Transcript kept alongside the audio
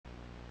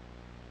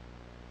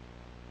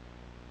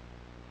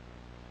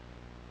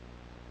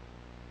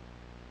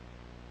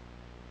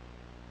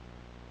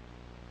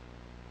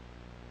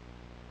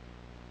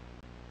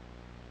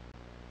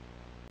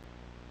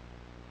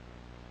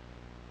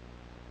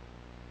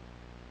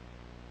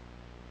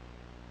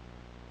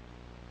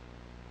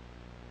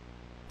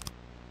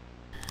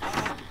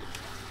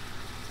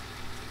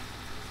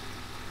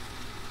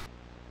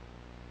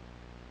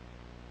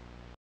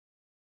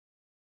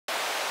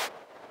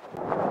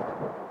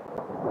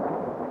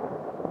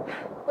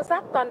Was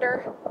that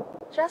thunder?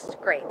 Just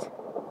great.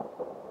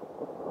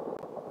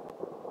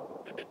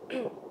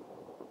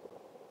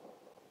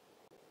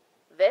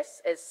 This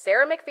is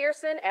Sarah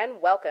McPherson,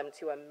 and welcome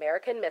to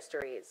American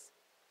Mysteries.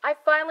 I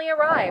finally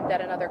arrived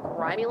at another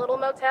grimy little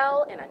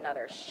motel in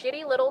another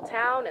shitty little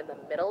town in the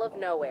middle of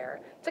nowhere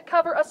to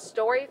cover a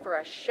story for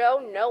a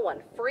show no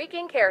one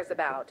freaking cares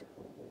about.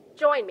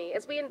 Join me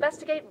as we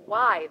investigate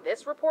why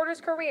this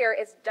reporter's career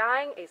is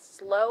dying a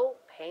slow,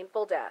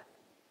 painful death.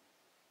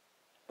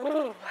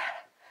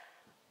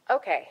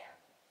 Okay,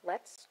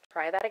 let's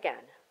try that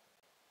again.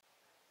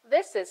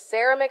 This is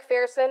Sarah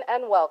McPherson,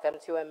 and welcome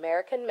to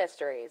American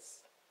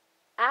Mysteries.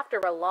 After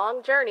a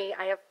long journey,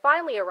 I have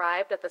finally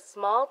arrived at the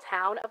small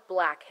town of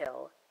Black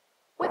Hill.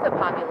 With a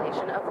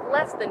population of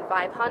less than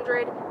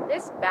 500,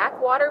 this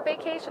backwater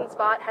vacation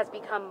spot has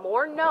become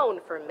more known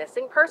for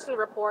missing person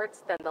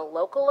reports than the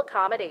local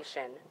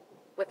accommodation.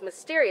 With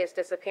mysterious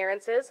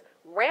disappearances,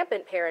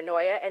 rampant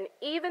paranoia, and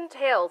even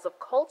tales of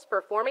cults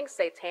performing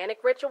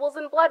satanic rituals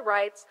and blood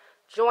rites,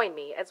 join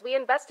me as we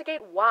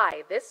investigate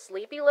why this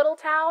sleepy little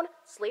town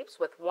sleeps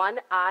with one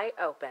eye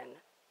open.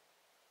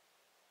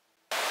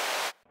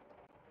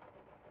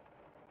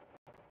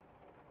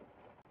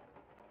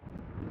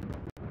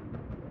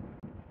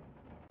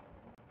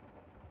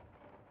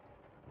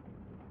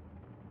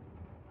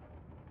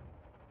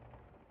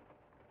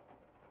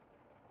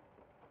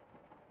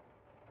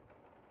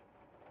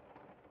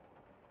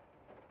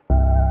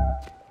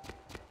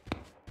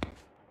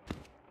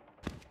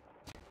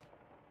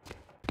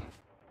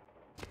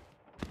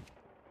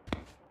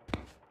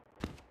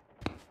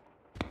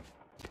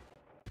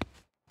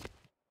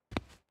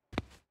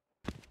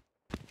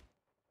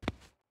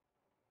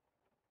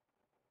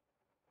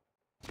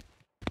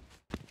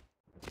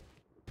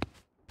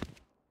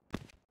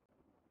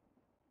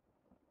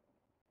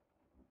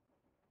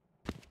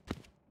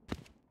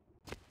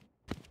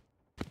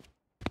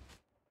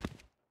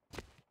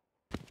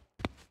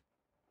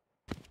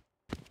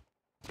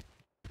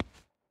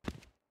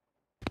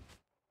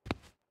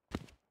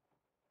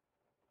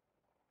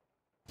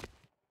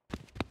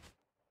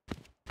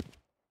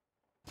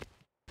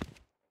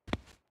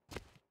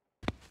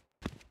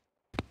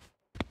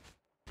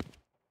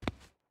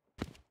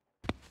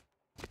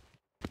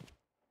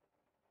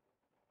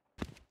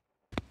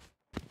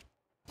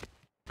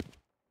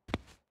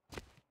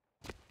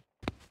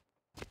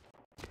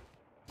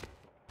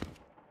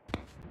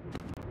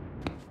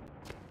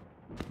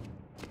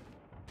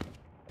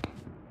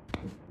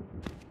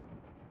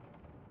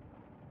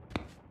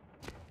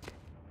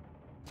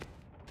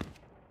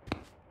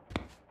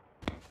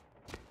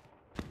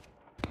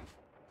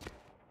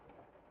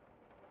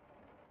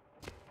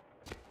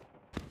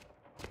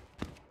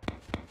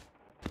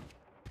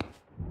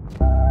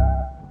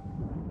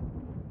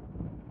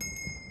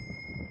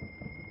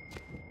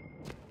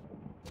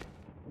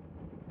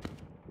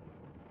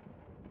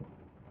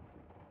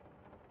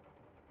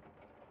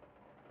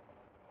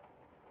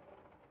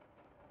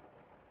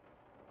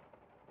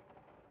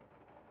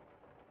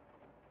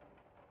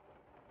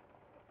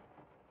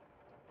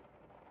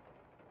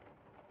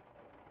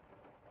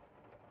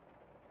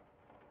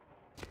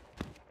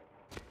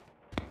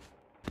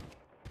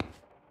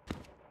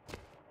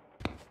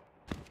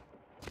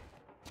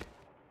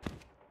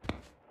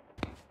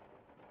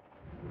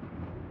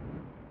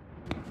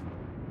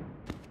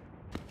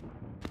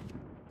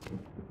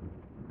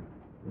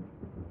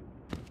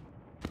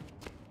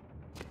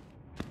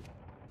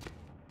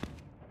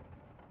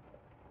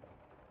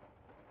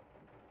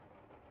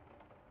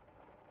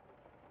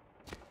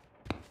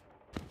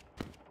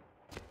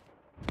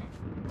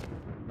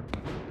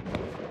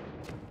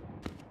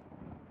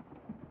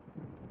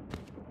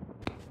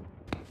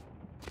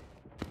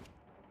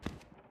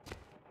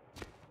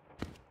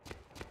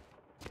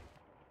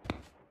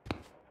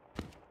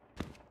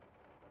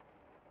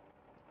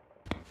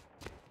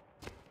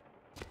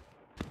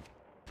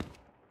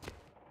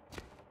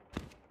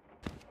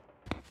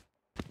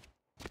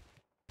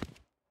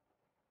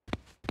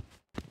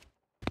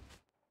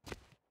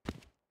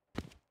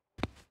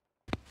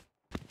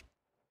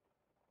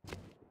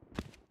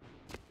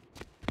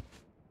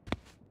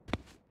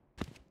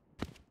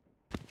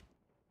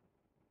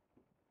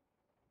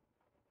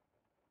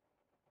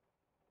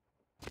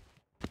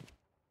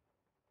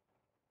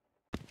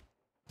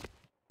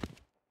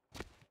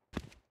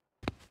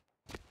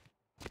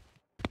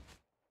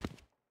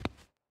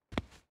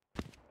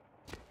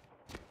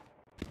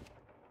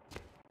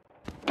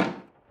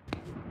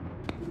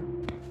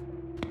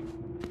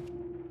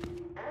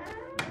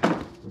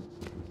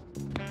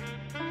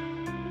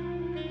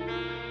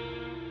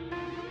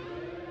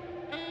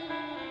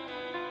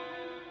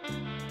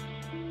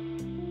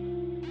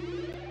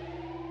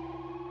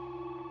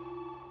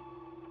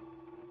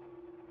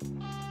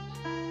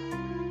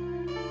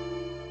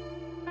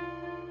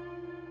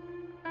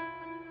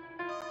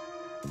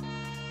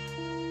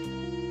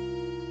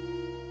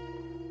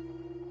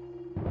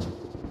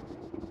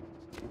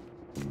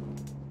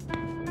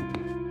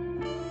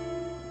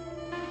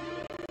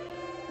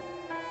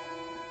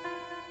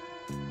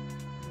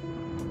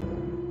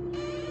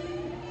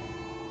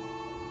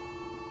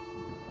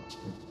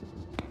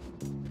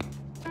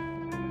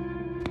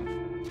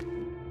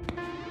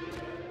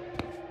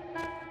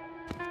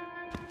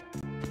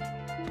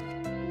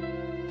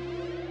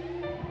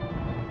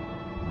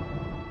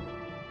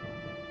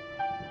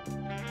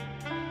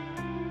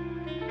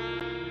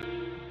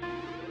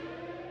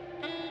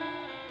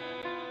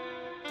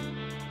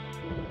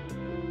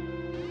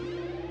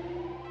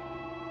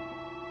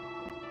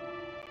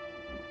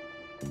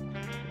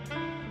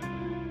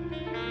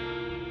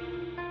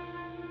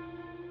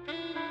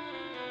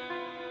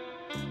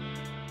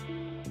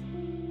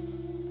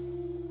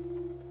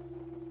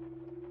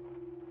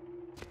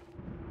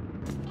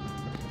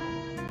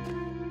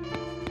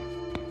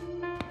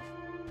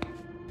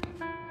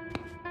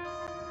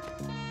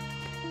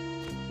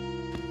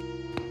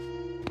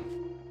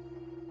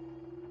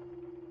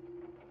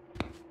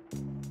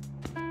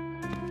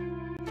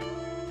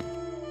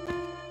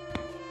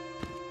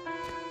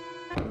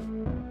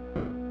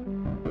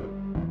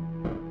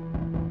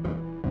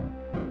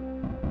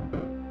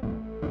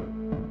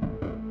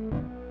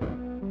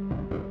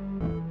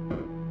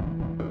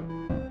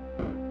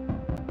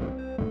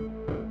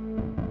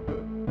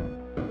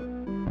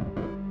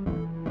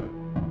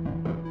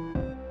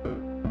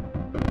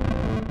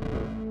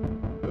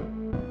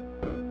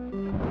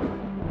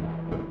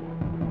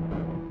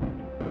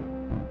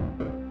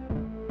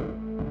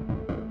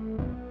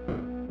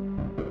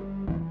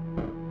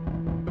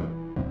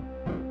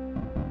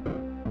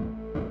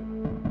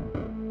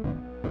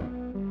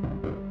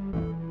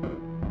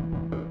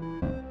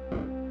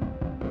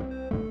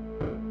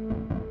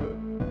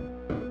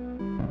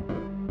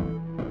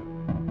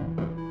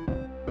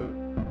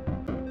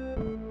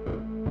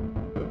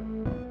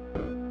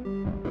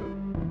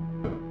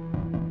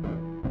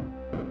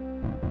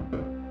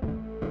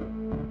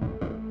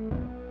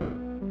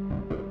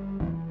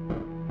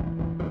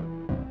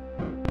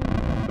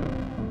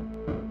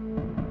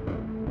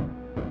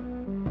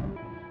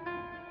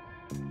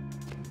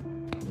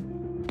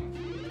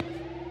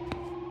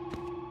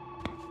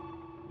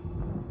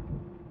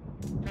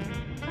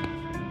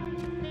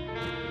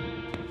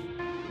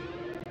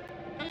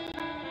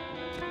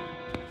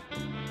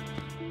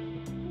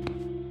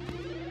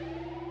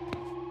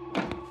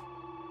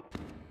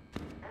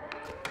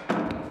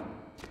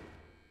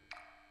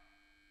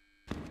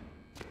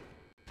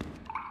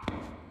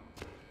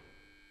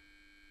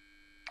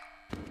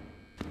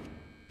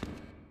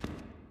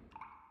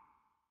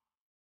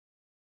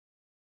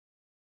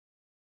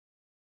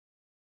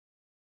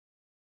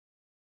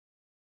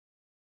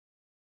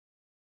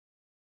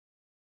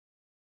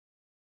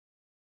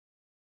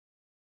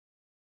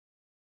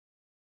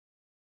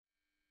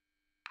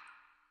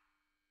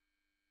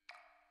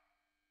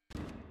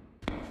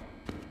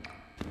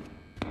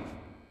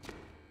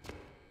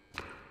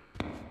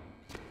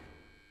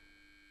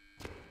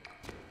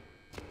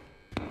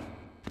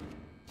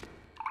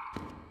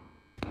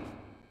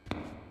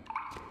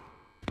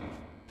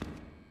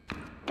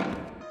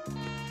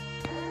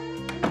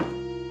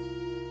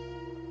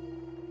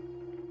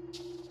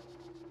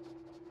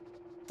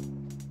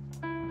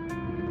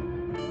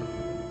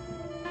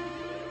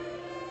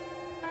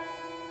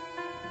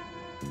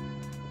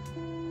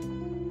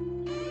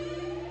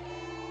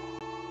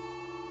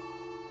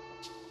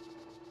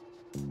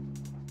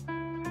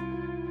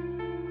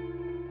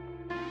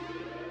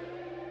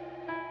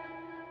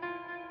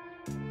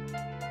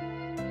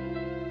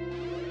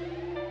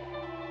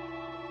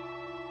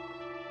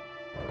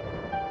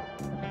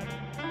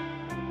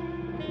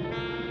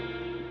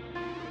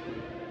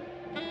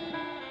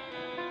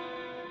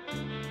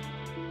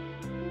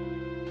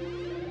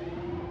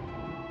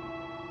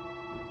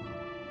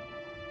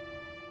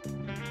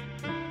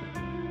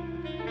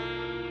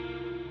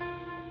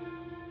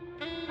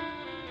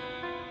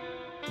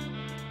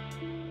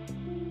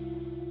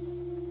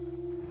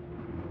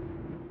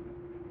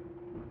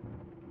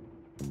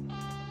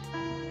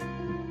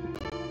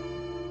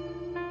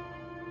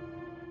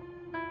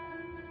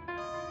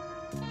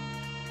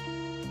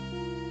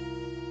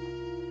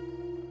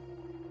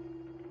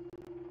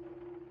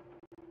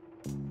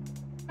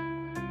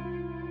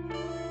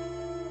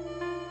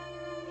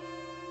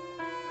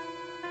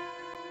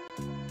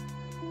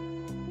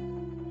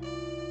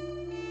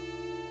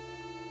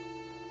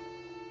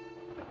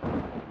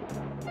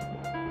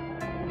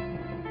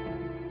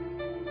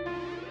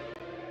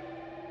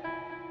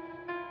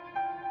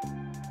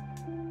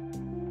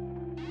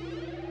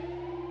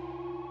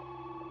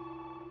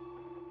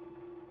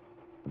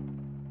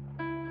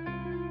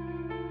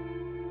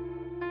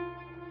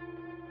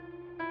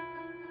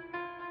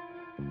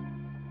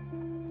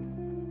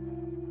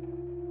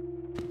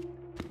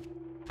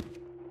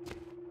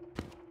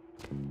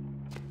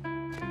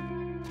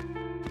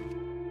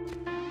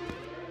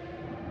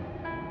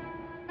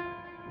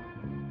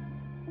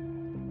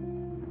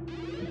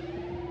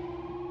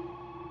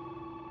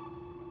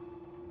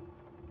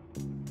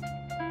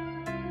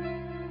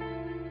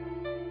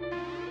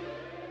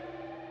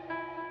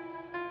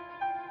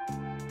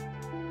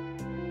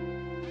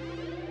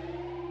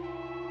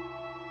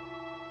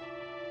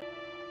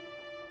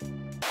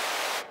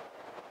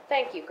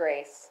 Thank you,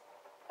 Grace.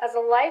 As a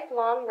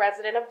lifelong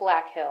resident of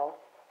Black Hill,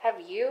 have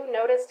you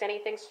noticed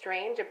anything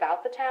strange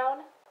about the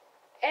town?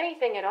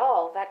 Anything at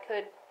all that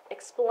could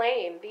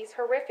explain these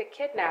horrific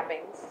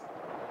kidnappings?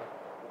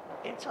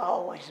 It's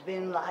always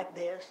been like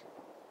this.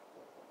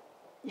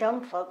 Young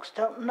folks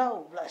don't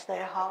know, bless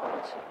their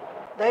hearts.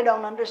 They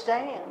don't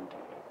understand.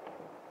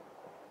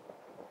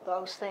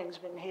 Those things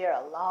been here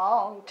a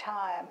long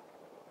time,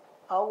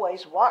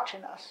 always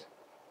watching us,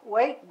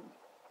 waiting.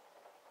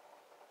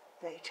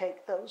 They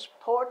take those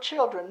poor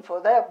children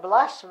for their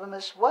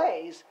blasphemous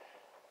ways.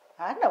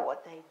 I know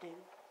what they do.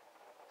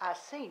 I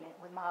seen it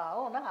with my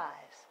own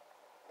eyes.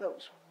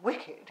 Those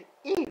wicked,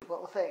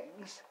 evil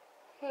things.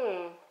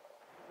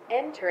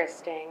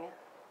 Interesting.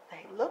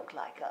 They look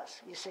like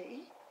us, you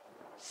see.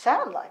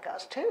 Sound like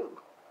us, too.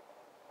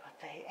 But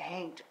they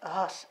ain't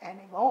us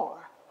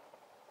anymore.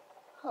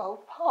 Oh,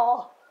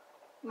 Paul,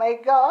 may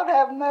God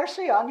have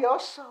mercy on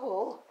your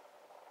soul.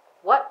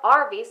 What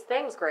are these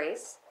things,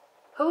 Grace?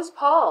 Who's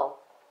Paul?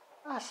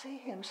 I see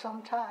him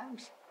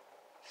sometimes,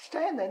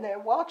 standing there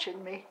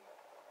watching me.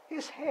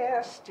 His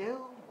hair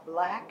still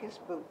black as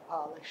boot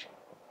polish.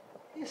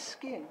 His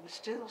skin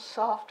still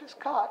soft as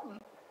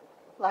cotton,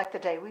 like the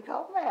day we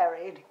got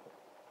married.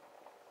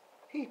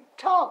 He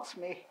taunts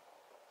me,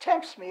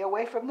 tempts me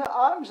away from the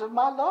arms of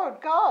my Lord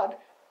God,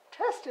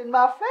 testing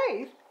my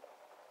faith.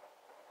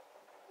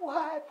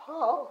 Why,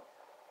 Paul,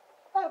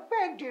 I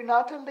begged you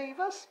not to leave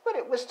us, but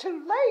it was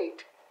too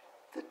late.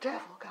 The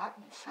devil got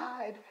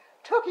inside,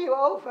 took you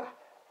over,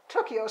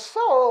 took your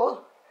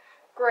soul.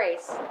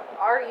 Grace,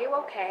 are you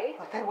okay?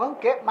 But they won't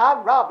get my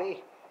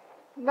Robbie.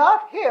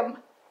 Not him.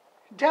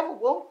 Devil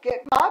won't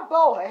get my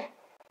boy.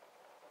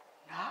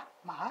 Not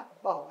my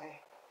boy.